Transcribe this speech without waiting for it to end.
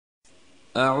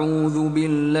أعوذ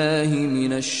بالله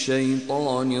من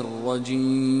الشيطان الرجيم.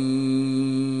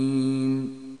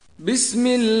 بسم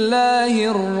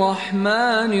الله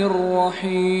الرحمن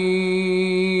الرحيم.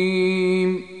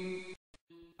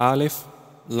 Alif,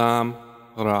 Lam,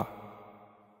 Ra.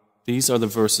 These are the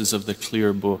verses of the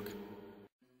clear book.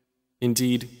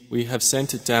 Indeed, we have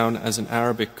sent it down as an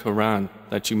Arabic Quran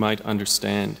that you might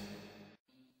understand.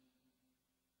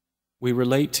 We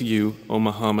relate to you, O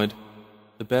Muhammad,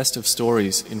 the best of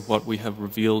stories in what we have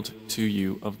revealed to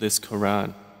you of this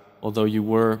Quran, although you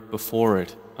were before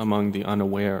it among the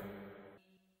unaware.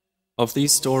 Of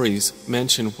these stories,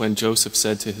 mention when Joseph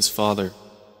said to his father,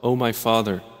 O my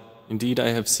father, indeed I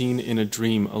have seen in a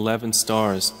dream 11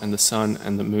 stars and the sun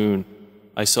and the moon.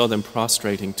 I saw them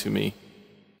prostrating to me.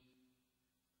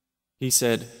 He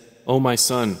said, O my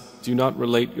son, do not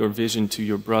relate your vision to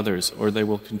your brothers, or they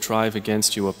will contrive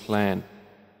against you a plan.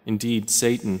 Indeed,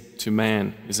 Satan, to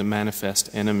man, is a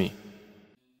manifest enemy.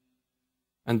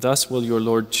 And thus will your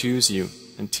Lord choose you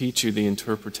and teach you the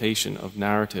interpretation of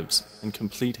narratives and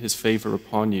complete his favor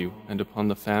upon you and upon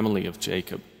the family of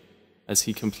Jacob, as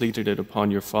he completed it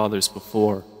upon your fathers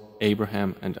before,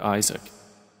 Abraham and Isaac.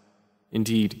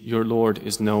 Indeed, your Lord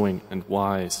is knowing and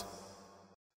wise.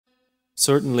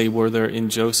 Certainly were there in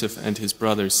Joseph and his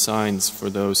brothers signs for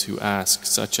those who ask,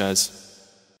 such as,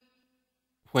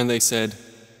 when they said,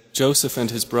 Joseph and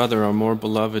his brother are more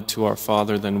beloved to our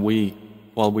father than we,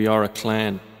 while we are a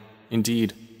clan.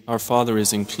 Indeed, our father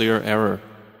is in clear error.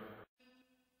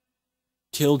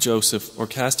 Kill Joseph or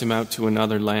cast him out to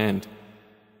another land.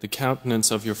 The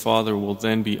countenance of your father will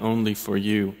then be only for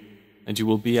you, and you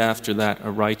will be after that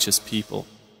a righteous people.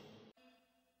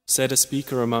 Said a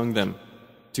speaker among them,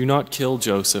 do not kill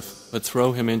Joseph, but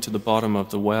throw him into the bottom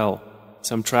of the well.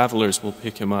 Some travelers will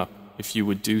pick him up, if you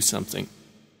would do something.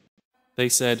 They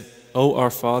said, O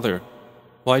our father,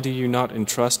 why do you not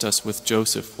entrust us with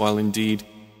Joseph, while indeed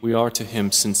we are to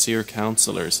him sincere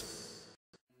counselors?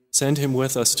 Send him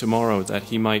with us tomorrow, that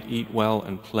he might eat well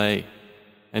and play,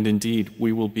 and indeed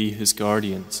we will be his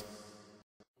guardians.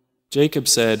 Jacob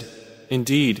said,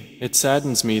 Indeed, it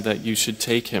saddens me that you should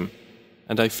take him,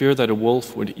 and I fear that a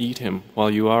wolf would eat him while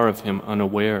you are of him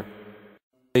unaware.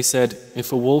 They said,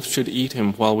 If a wolf should eat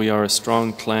him while we are a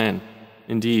strong clan,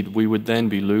 indeed we would then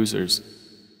be losers.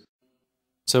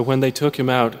 So when they took him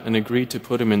out and agreed to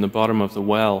put him in the bottom of the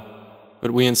well,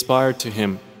 but we inspired to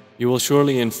him, you will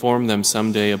surely inform them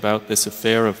someday about this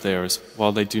affair of theirs,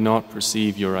 while they do not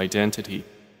perceive your identity.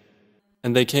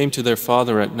 And they came to their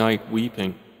father at night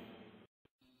weeping.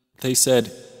 They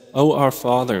said, O our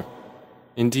father,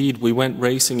 indeed we went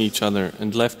racing each other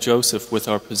and left Joseph with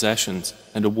our possessions,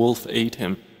 and a wolf ate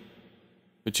him.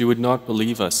 But you would not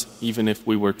believe us, even if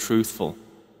we were truthful.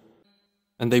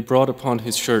 And they brought upon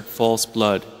his shirt false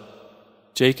blood.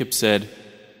 Jacob said,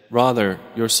 Rather,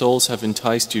 your souls have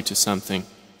enticed you to something,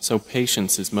 so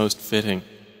patience is most fitting.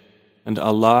 And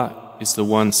Allah is the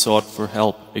one sought for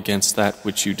help against that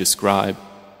which you describe.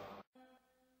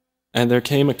 And there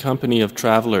came a company of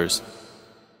travelers.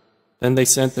 Then they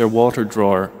sent their water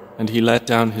drawer, and he let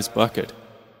down his bucket.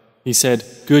 He said,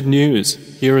 Good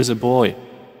news, here is a boy.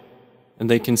 And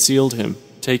they concealed him,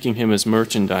 taking him as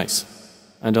merchandise,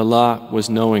 and Allah was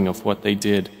knowing of what they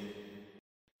did.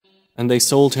 And they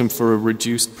sold him for a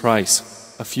reduced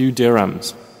price, a few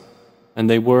dirhams, and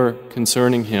they were,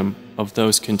 concerning him, of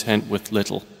those content with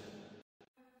little.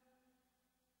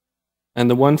 And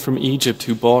the one from Egypt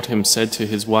who bought him said to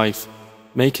his wife,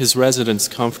 Make his residence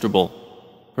comfortable.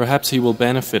 Perhaps he will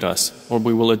benefit us, or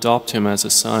we will adopt him as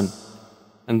a son.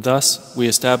 And thus we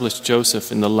established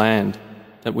Joseph in the land,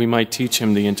 that we might teach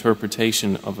him the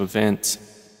interpretation of events.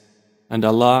 And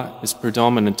Allah is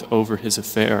predominant over his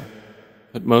affair,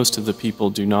 but most of the people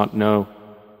do not know.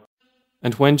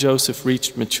 And when Joseph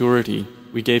reached maturity,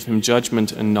 we gave him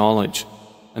judgment and knowledge,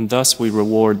 and thus we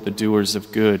reward the doers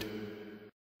of good.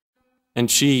 And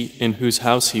she, in whose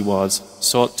house he was,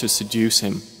 sought to seduce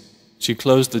him. She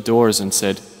closed the doors and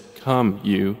said, Come,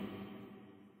 you.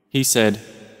 He said,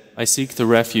 I seek the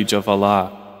refuge of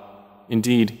Allah.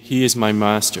 Indeed, He is my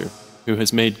master, who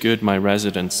has made good my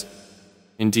residence.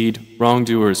 Indeed,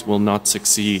 wrongdoers will not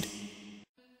succeed.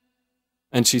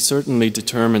 And she certainly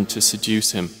determined to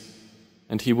seduce him,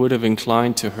 and he would have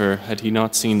inclined to her had he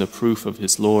not seen the proof of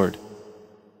his Lord.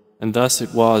 And thus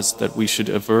it was that we should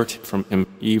avert from him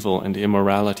evil and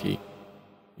immorality.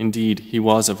 Indeed, he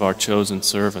was of our chosen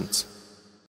servants.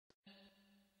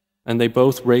 And they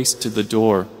both raced to the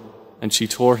door, and she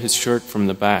tore his shirt from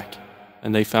the back,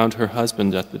 and they found her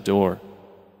husband at the door.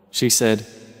 She said,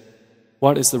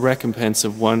 What is the recompense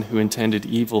of one who intended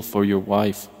evil for your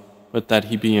wife, but that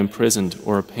he be imprisoned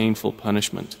or a painful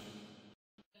punishment?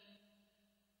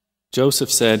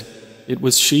 Joseph said, "It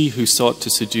was she who sought to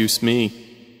seduce me."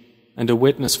 And a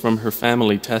witness from her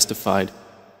family testified,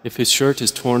 "If his shirt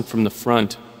is torn from the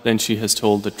front, then she has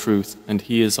told the truth, and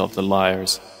he is of the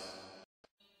liars.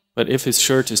 But if his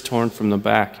shirt is torn from the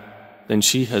back, then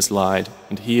she has lied,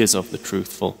 and he is of the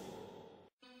truthful."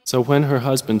 So when her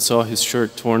husband saw his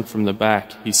shirt torn from the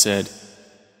back, he said,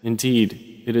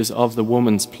 "Indeed, it is of the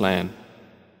woman's plan.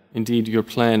 Indeed, your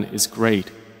plan is great.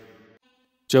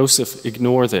 Joseph,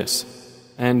 ignore this,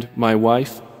 and, my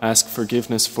wife, ask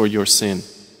forgiveness for your sin.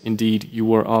 Indeed, you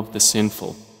were of the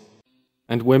sinful."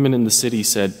 And women in the city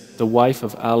said, "The wife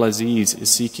of Al-Aziz is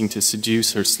seeking to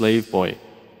seduce her slave boy.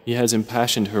 He has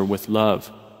impassioned her with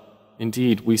love.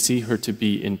 Indeed, we see her to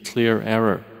be in clear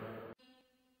error."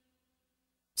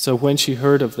 So when she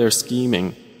heard of their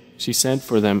scheming, she sent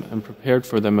for them and prepared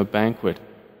for them a banquet,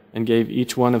 and gave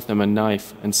each one of them a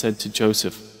knife, and said to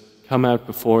Joseph, "Come out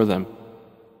before them."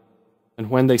 And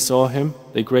when they saw him,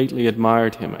 they greatly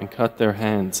admired him and cut their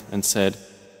hands, and said,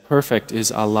 "Perfect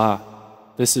is Allah.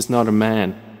 This is not a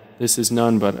man. This is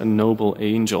none but a noble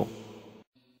angel."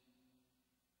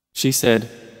 She said,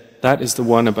 "That is the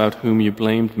one about whom you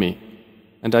blamed me,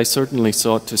 and I certainly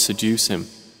sought to seduce him,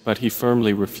 but he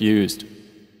firmly refused.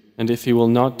 And if he will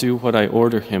not do what I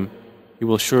order him, he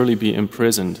will surely be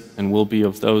imprisoned and will be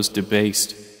of those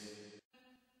debased."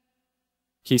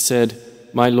 He said,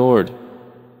 "My Lord,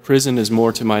 prison is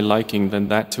more to my liking than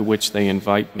that to which they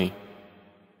invite me.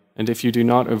 And if you do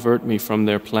not avert me from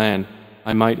their plan,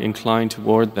 I might incline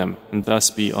toward them and thus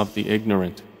be of the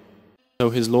ignorant." So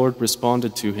his Lord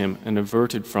responded to him and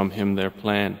averted from him their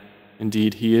plan.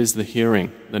 Indeed, he is the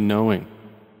hearing, the knowing.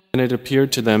 And it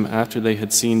appeared to them after they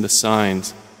had seen the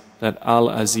signs that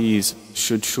Al-Aziz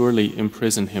should surely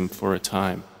imprison him for a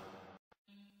time.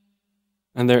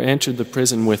 And there entered the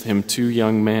prison with him 2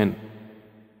 young men.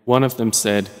 One of them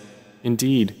said,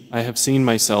 "Indeed, I have seen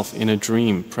myself in a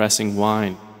dream pressing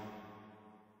wine."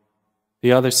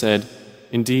 The other said,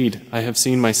 "Indeed, I have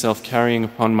seen myself carrying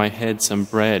upon my head some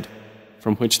bread,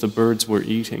 from which the birds were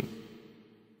eating.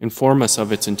 Inform us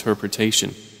of its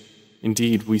interpretation.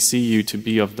 Indeed, we see you to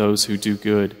be of those who do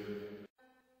good."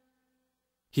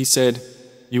 He said,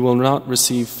 "You will not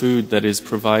receive food that is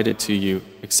provided to you,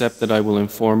 except that I will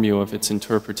inform you of its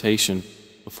interpretation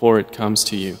before it comes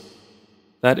to you.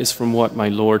 That is from what my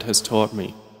Lord has taught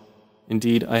me.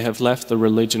 Indeed, I have left the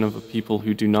religion of a people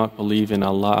who do not believe in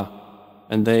Allah,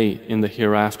 and they, in the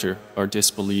hereafter, are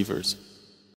disbelievers.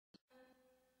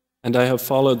 And I have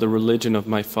followed the religion of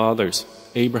my fathers,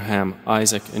 Abraham,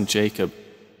 Isaac, and Jacob,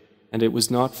 and it was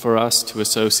not for us to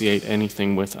associate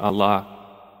anything with Allah.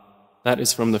 That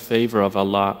is from the favor of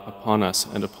Allah upon us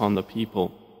and upon the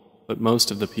people, but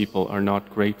most of the people are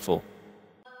not grateful.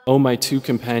 O my 2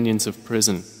 companions of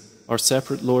prison, are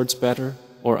separate lords better,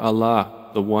 or Allah,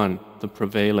 the One, the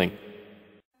Prevailing?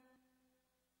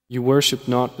 You worship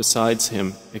not besides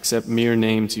Him, except mere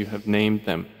names you have named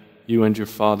them, you and your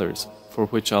fathers, for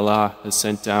which Allah has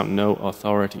sent down no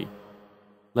authority.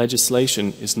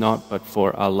 Legislation is not but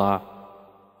for Allah.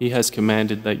 He has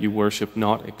commanded that you worship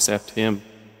not except Him.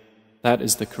 That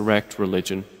is the correct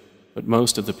religion, but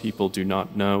most of the people do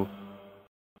not know.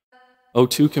 O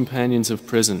 2 companions of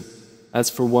prison, as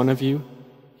for one of you,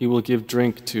 he will give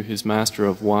drink to his master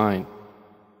of wine,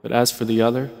 but as for the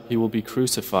other, he will be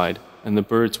crucified, and the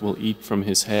birds will eat from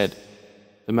his head.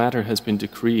 The matter has been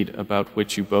decreed about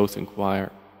which you both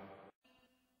inquire."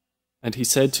 And he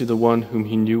said to the one whom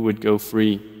he knew would go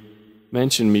free,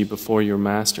 "Mention me before your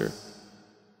master."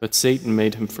 But Satan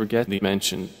made him forget the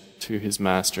mention to his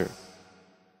master.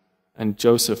 And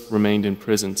Joseph remained in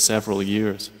prison several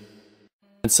years.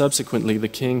 And subsequently the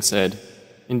king said,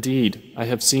 "Indeed, I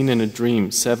have seen in a dream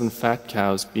 7 fat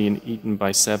cows being eaten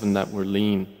by 7 that were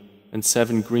lean, and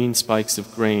 7 green spikes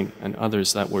of grain and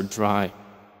others that were dry.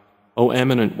 O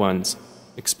eminent ones,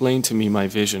 explain to me my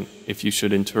vision, if you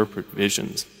should interpret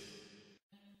visions."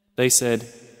 They said,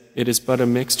 "It is but a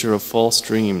mixture of false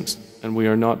dreams, and we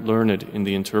are not learned in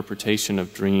the interpretation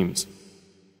of dreams."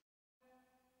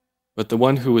 But the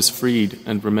one who was freed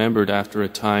and remembered after a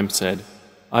time said,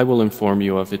 "I will inform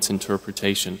you of its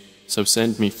interpretation, so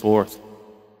send me forth."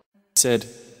 He said,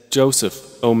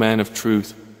 "Joseph, O man of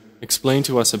truth, explain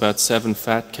to us about 7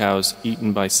 fat cows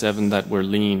eaten by 7 that were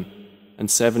lean, and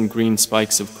 7 green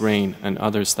spikes of grain and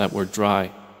others that were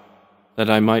dry, that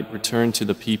I might return to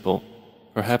the people.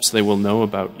 Perhaps they will know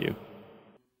about you."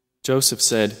 Joseph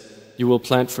said, "You will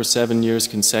plant for 7 years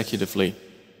consecutively,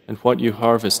 and what you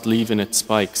harvest leave in its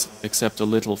spikes, except a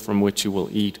little from which you will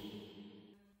eat.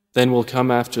 Then will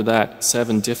come after that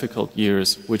 7 difficult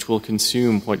years, which will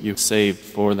consume what you saved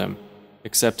for them,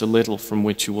 except a little from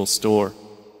which you will store.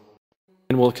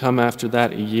 And will come after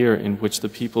that a year in which the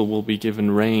people will be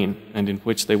given rain and in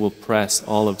which they will press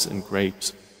olives and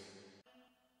grapes.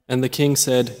 And the king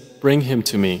said, "Bring him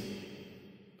to me."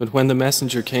 But when the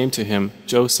messenger came to him,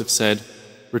 Joseph said,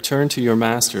 "Return to your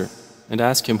master and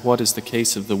ask him what is the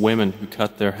case of the women who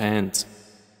cut their hands.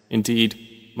 Indeed,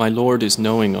 my Lord is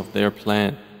knowing of their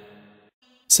plan."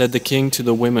 Said the king to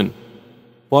the women,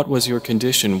 "What was your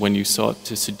condition when you sought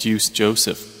to seduce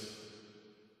Joseph?"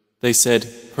 They said,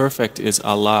 "Perfect is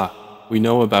Allah, we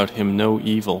know about him no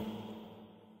evil."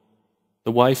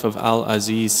 The wife of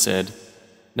Al-Aziz said,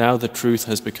 "Now the truth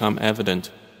has become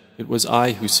evident. It was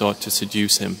I who sought to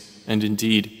seduce him, and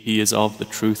indeed he is of the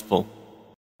truthful.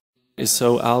 It is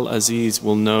so Al-Aziz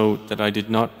will know that I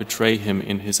did not betray him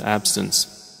in his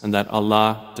absence, and that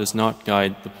Allah does not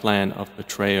guide the plan of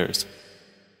betrayers.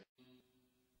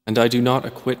 And I do not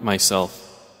acquit myself.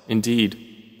 Indeed,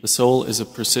 the soul is a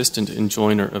persistent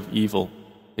enjoiner of evil,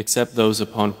 except those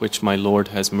upon which my Lord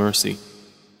has mercy.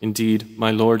 Indeed,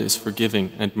 my Lord is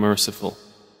forgiving and merciful."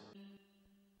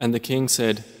 And the king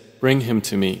said, "Bring him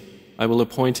to me. I will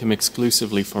appoint him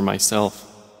exclusively for myself."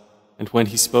 And when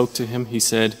he spoke to him, he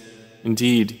said,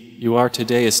 "Indeed, you are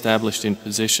today established in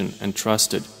position and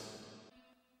trusted."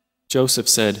 Joseph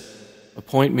said,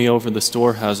 "Appoint me over the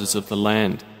storehouses of the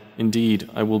land. Indeed,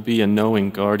 I will be a knowing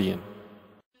guardian."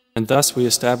 And thus we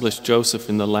established Joseph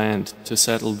in the land to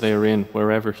settle therein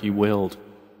wherever he willed.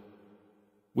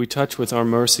 We touch with our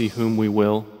mercy whom we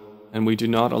will, and we do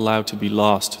not allow to be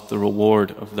lost the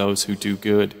reward of those who do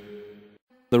good.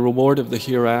 The reward of the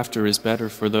hereafter is better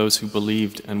for those who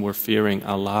believed and were fearing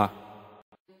Allah.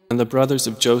 And the brothers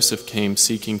of Joseph came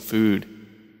seeking food,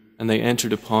 and they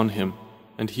entered upon him,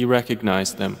 and he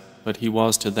recognized them, but he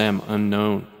was to them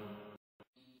unknown.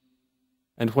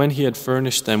 And when he had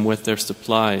furnished them with their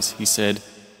supplies, he said,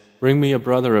 "Bring me a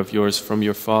brother of yours from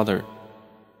your father.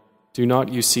 Do not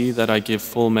you see that I give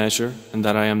full measure, and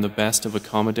that I am the best of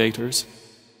accommodators?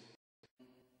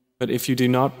 But if you do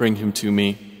not bring him to me,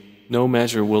 no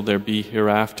measure will there be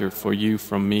hereafter for you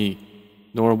from me,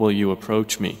 nor will you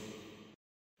approach me."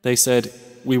 They said,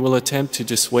 "We will attempt to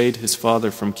dissuade his father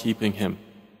from keeping him,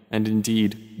 and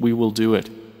indeed we will do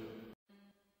it."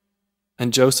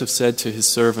 And Joseph said to his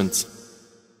servants,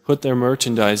 "Put their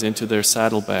merchandise into their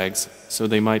saddlebags, so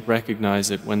they might recognize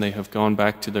it when they have gone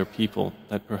back to their people,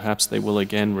 that perhaps they will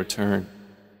again return."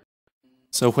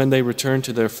 So when they returned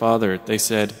to their father, they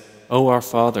said, "O our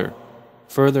father,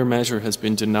 further measure has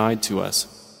been denied to us,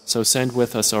 so send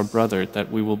with us our brother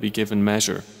that we will be given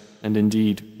measure, and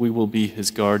indeed we will be his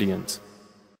guardians."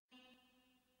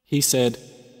 He said,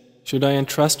 "Should I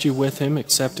entrust you with him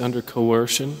except under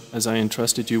coercion, as I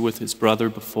entrusted you with his brother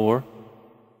before?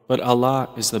 But Allah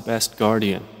is the best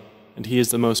guardian, and He is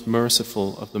the most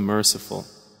merciful of the merciful."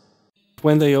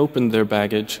 When they opened their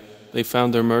baggage, they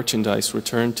found their merchandise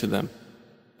returned to them.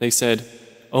 They said,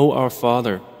 "O our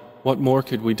father, what more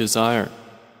could we desire?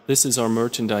 This is our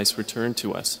merchandise returned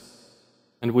to us.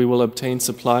 And we will obtain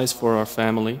supplies for our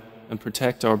family, and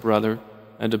protect our brother,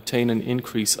 and obtain an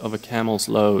increase of a camel's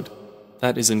load.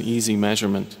 That is an easy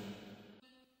measurement."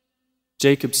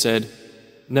 Jacob said,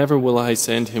 "Never will I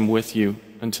send him with you,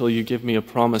 until you give me a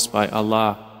promise by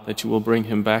Allah that you will bring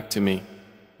him back to me,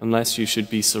 unless you should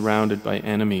be surrounded by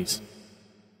enemies."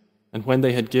 And when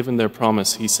they had given their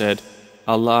promise, he said,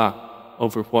 "Allah,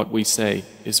 over what we say,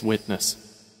 is witness."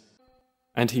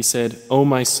 And he said, "O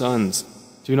my sons,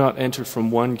 do not enter from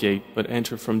one gate, but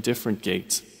enter from different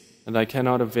gates, and I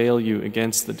cannot avail you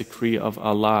against the decree of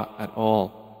Allah at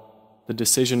all. The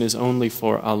decision is only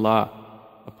for Allah.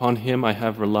 Upon Him I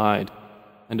have relied,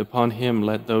 and upon Him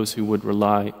let those who would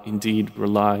rely indeed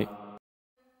rely."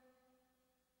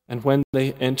 And when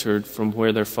they entered from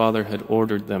where their father had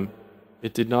ordered them,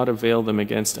 it did not avail them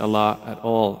against Allah at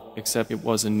all, except it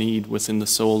was a need within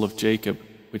the soul of Jacob,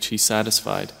 which he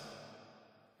satisfied.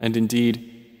 And indeed,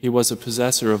 he was a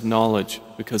possessor of knowledge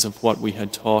because of what we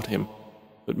had taught him,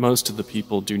 but most of the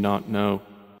people do not know.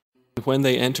 And when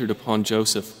they entered upon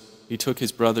Joseph, he took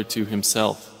his brother to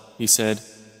himself. He said,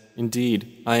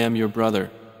 "Indeed, I am your brother,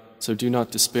 so do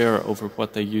not despair over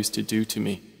what they used to do to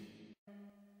me."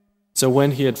 So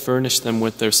when he had furnished them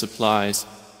with their supplies,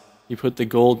 he put the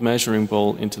gold measuring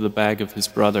bowl into the bag of his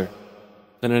brother.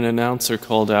 Then an announcer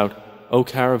called out, "O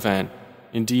caravan,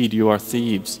 indeed you are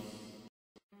thieves."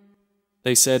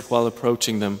 They said while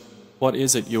approaching them, "What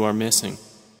is it you are missing?"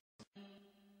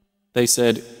 They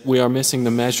said, "We are missing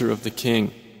the measure of the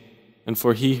king, and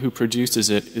for he who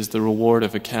produces it is the reward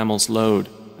of a camel's load,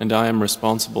 and I am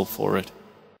responsible for it."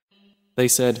 They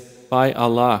said, "By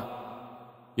Allah,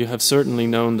 you have certainly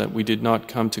known that we did not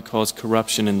come to cause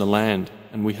corruption in the land,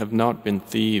 and we have not been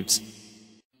thieves."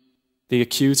 The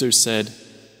accusers said,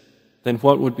 "Then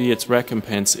what would be its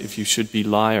recompense if you should be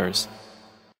liars?"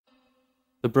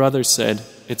 The brothers said,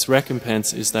 "Its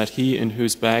recompense is that he in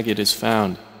whose bag it is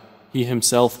found, he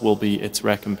himself will be its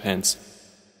recompense.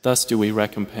 Thus do we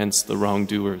recompense the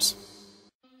wrongdoers."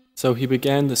 So he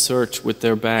began the search with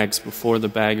their bags before the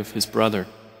bag of his brother.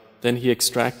 Then he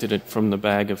extracted it from the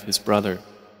bag of his brother.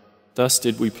 Thus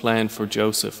did we plan for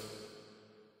Joseph.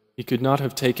 He could not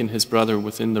have taken his brother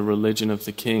within the religion of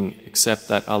the king except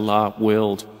that Allah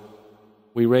willed.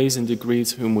 We raise in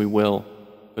degrees whom we will,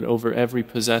 but over every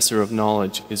possessor of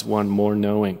knowledge is one more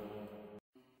knowing.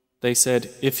 They said,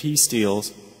 "If he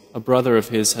steals, a brother of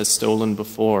his has stolen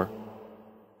before."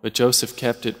 But Joseph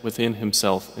kept it within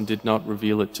himself and did not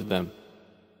reveal it to them.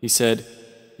 He said,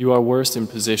 "You are worst in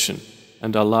position,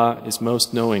 and Allah is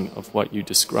most knowing of what you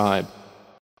describe."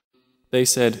 They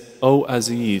said, "O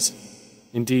Aziz,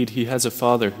 indeed he has a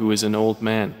father who is an old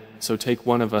man, so take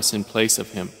one of us in place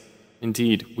of him.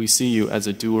 Indeed, we see you as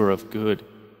a doer of good."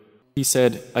 He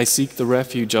said, "I seek the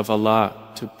refuge of Allah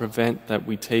to prevent that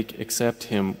we take except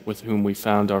him with whom we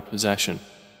found our possession.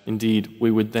 Indeed, we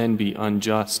would then be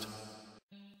unjust."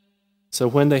 So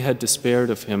when they had despaired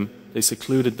of him, they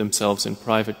secluded themselves in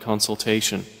private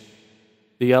consultation.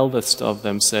 The eldest of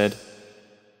them said,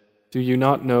 "Do you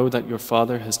not know that your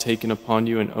father has taken upon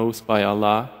you an oath by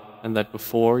Allah, and that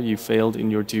before you failed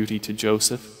in your duty to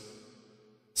Joseph?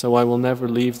 So I will never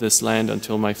leave this land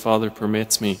until my father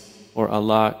permits me, or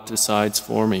Allah decides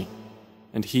for me,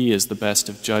 and He is the best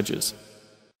of judges.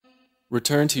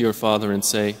 Return to your father and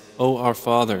say, 'O our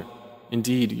father,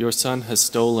 indeed your son has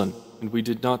stolen, and we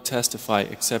did not testify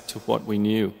except to what we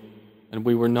knew, and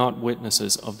we were not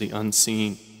witnesses of the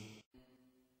unseen.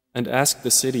 And ask the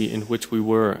city in which we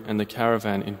were and the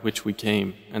caravan in which we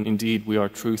came, and indeed we are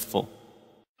truthful.'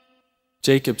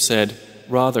 Jacob said,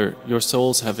 'Rather, your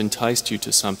souls have enticed you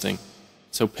to something,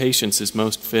 so patience is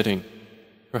most fitting.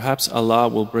 Perhaps Allah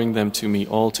will bring them to me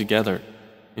all together.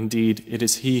 Indeed, it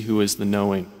is He who is the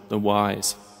knowing, the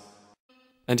wise.'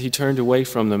 And he turned away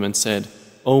from them and said,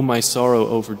 'O my sorrow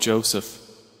over Joseph,'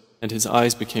 and his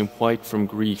eyes became white from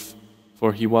grief,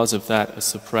 for he was of that a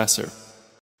suppressor.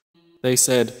 They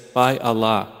said, 'By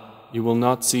Allah, you will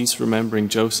not cease remembering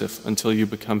Joseph until you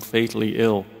become fatally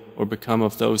ill or become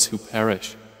of those who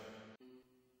perish.'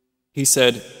 He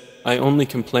said, 'I only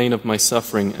complain of my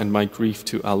suffering and my grief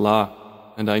to Allah,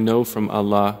 and I know from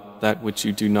Allah that which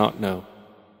you do not know.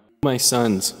 My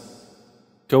sons,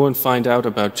 go and find out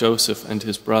about Joseph and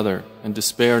his brother, and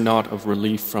despair not of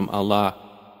relief from Allah.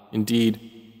 Indeed,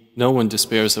 no one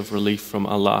despairs of relief from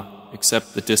Allah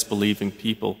except the disbelieving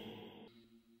people.'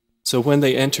 So when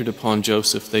they entered upon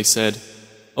Joseph, they said,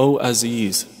 'O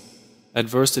Aziz,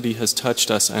 adversity has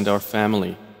touched us and our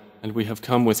family, and we have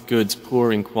come with goods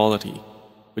poor in quality,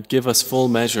 but give us full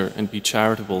measure and be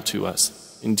charitable to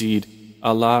us. Indeed,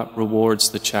 Allah rewards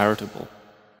the charitable.'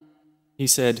 He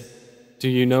said, 'Do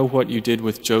you know what you did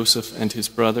with Joseph and his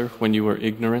brother when you were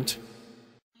ignorant?'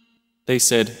 They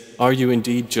said, 'Are you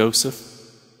indeed Joseph?'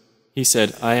 He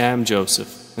said, 'I am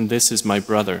Joseph, and this is my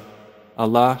brother.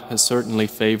 Allah has certainly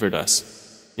favored us.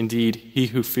 Indeed, he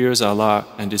who fears Allah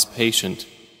and is patient,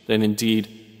 then indeed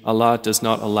Allah does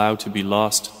not allow to be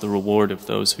lost the reward of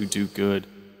those who do good.'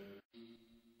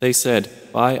 They said,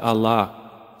 'By Allah,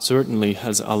 certainly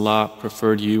has Allah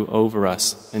preferred you over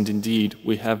us, and indeed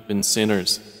we have been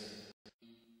sinners.'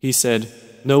 He said,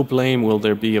 'No blame will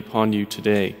there be upon you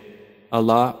today.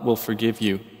 Allah will forgive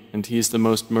you, and He is the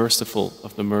most merciful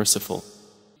of the merciful.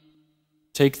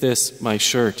 Take this, my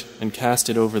shirt, and cast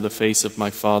it over the face of my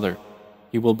father.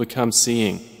 He will become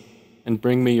seeing, and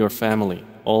bring me your family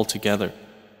all together.'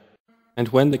 And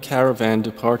when the caravan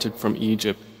departed from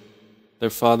Egypt, their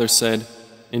father said,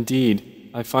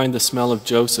 'Indeed, I find the smell of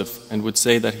Joseph, and would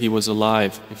say that he was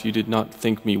alive if you did not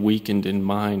think me weakened in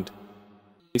mind.'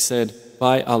 He said,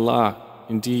 'By Allah,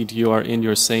 indeed you are in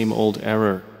your same old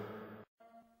error.'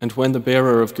 And when the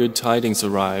bearer of good tidings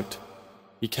arrived,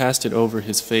 he cast it over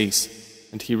his face,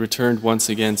 and he returned once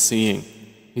again seeing.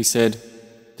 He said,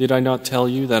 'Did I not tell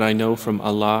you that I know from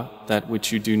Allah that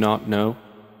which you do not know?'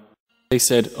 They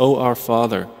said, 'O our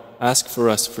father, ask for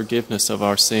us forgiveness of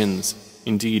our sins.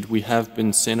 Indeed, we have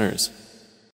been sinners.'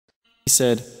 He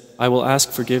said, 'I will ask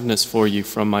forgiveness for you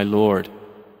from my Lord.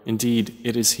 Indeed,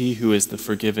 it is He who is the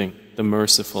forgiving, the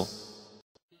merciful.'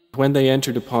 When they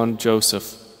entered upon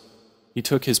Joseph, he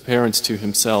took his parents to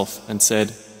himself and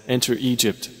said, 'Enter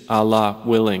Egypt, Allah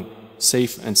willing,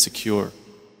 safe and secure.'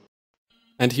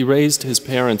 And he raised his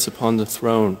parents upon the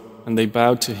throne, and they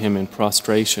bowed to him in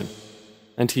prostration.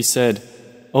 And he said,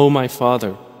 'O my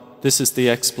father, this is the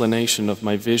explanation of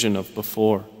my vision of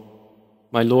before.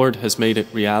 My Lord has made it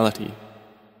reality,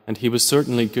 and He was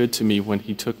certainly good to me when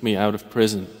He took me out of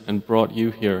prison and brought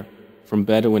you here from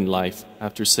Bedouin life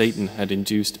after Satan had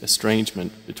induced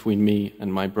estrangement between me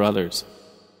and my brothers.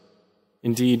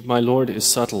 Indeed, my Lord is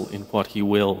subtle in what He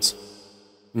wills.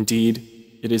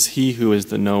 Indeed, it is He who is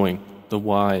the knowing, the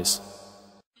wise.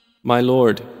 My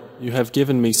Lord, you have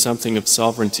given me something of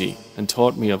sovereignty and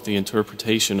taught me of the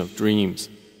interpretation of dreams.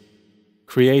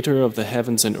 Creator of the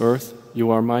heavens and earth, you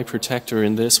are my protector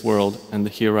in this world and the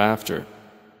hereafter.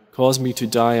 Cause me to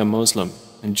die a Muslim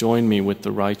and join me with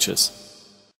the righteous.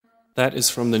 That is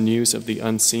from the news of the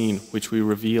unseen which we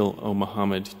reveal, O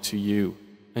Muhammad, to you,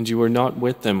 and you were not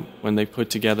with them when they put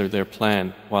together their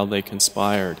plan while they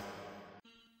conspired.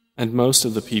 And most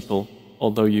of the people,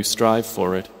 although you strive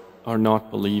for it, are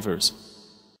not believers.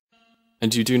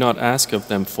 And you do not ask of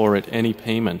them for it any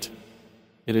payment.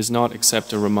 It is not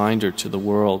except a reminder to the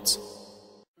worlds.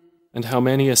 And how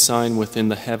many a sign within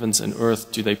the heavens and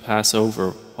earth do they pass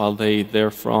over while they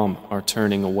therefrom are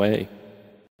turning away?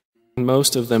 And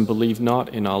most of them believe not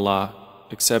in Allah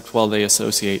except while they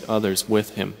associate others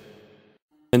with Him.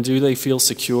 And do they feel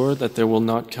secure that there will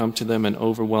not come to them an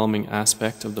overwhelming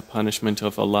aspect of the punishment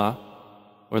of Allah,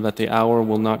 or that the hour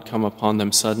will not come upon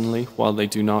them suddenly while they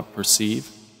do not perceive?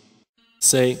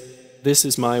 Say, this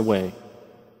is my way.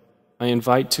 I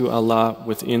invite to Allah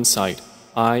with insight,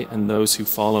 I and those who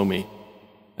follow me,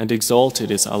 and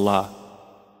exalted is Allah,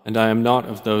 and I am not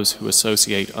of those who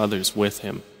associate others with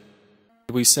Him.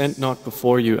 We sent not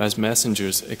before you as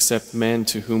messengers except men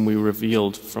to whom we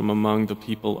revealed from among the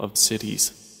people of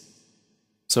cities.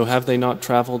 So have they not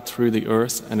traveled through the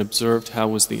earth and observed how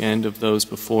was the end of those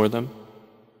before them?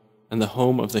 And the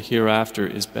home of the hereafter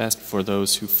is best for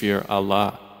those who fear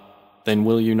Allah. Then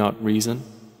will you not reason?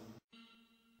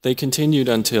 They continued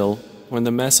until, when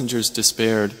the messengers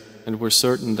despaired and were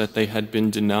certain that they had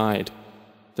been denied,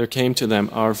 there came to them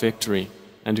our victory,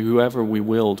 and whoever we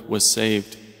willed was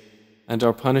saved, and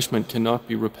our punishment cannot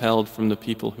be repelled from the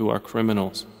people who are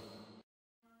criminals.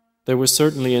 There was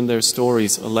certainly in their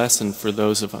stories a lesson for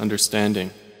those of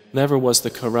understanding. Never was the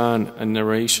Quran a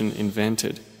narration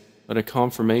invented, but a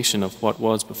confirmation of what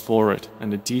was before it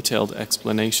and a detailed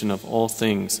explanation of all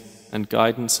things and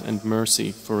guidance and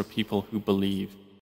mercy for a people who believe.